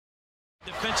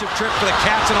Defensive trip for the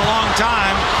Cats in a long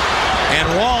time,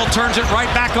 and Wall turns it right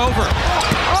back over.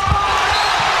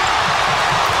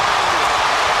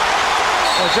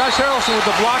 Well, Josh Harrellson with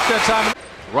the block that time.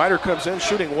 Ryder comes in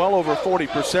shooting well over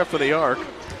 40% for the arc,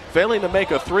 failing to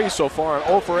make a three so far, and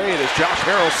 0 for 8 as Josh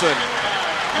Harrellson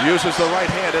uses the right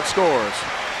hand and scores.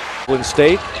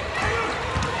 State.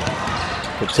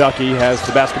 Kentucky has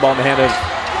the basketball in the hand of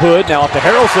Hood. Now up to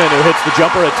Harrellson, who hits the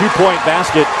jumper, a 2-point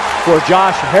basket for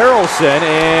Josh Harrellson,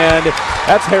 and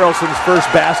that's Harrelson's first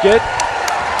basket.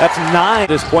 That's 9 at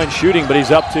this point shooting, but he's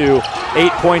up to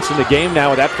 8 points in the game now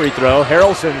with that free throw.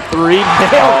 Harrellson 3,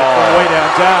 nailed it from way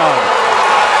downtown.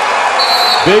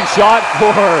 Big shot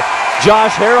for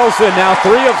Josh Harrellson, now 3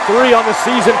 of 3 on the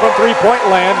season from three-point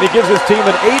land. He gives his team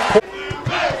an 8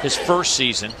 point. His first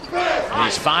season, and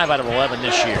he's 5 out of 11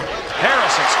 this year.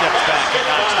 Harrellson steps back and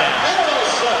knocks down.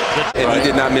 And he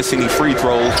did not miss any free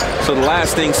throws. So the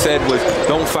last thing said was,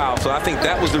 don't foul. So I think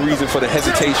that was the reason for the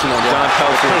hesitation on John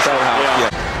Pelton's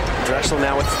foul. Drexel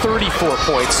now with 34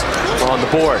 points on the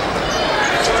board.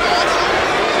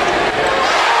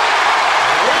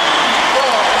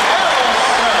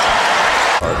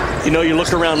 You know, you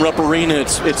look around Rupp Arena,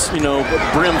 it's you know,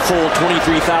 brim full,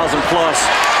 23,000 plus.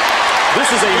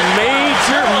 This is a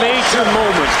major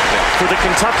moment for the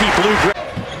Kentucky Blue Grays.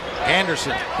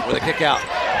 Anderson with a kick out.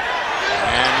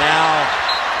 And now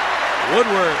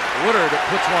Woodard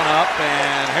puts one up,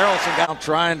 and Harrellson got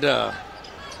trying to.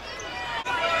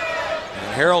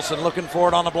 And Harrellson looking for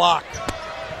it on the block.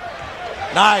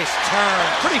 Nice turn.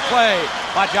 Pretty play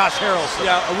by Josh Harrellson.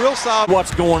 Yeah, a real solid.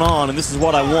 What's going on, and this is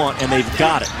what I want, and they've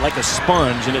got it like a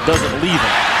sponge, and it doesn't leave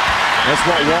them. That's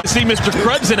what I want. See Mr.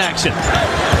 Krebs in action.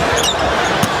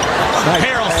 Nice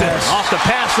Harrellson pass. off the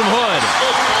pass from Hood.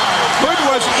 Hood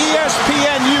was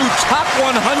ESPNU top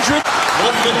 100.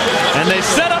 And they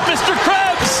set up Mr.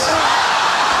 Krebs.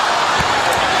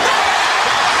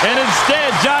 And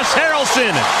instead, Josh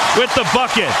Harrellson with the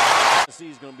bucket.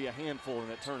 He's going to be a handful in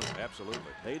that tournament.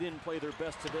 Absolutely. They didn't play their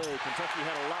best today. Kentucky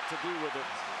had a lot to do with it.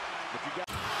 But you got...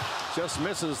 Just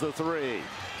misses the three.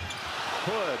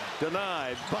 Hood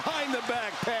denied. Behind the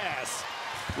back pass.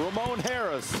 Ramon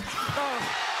Harris.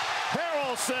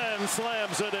 Harrellson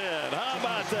slams it in. How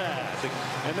about that?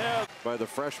 And now by the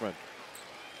freshman.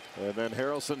 And then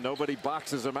Harrellson, nobody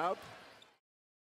boxes him out.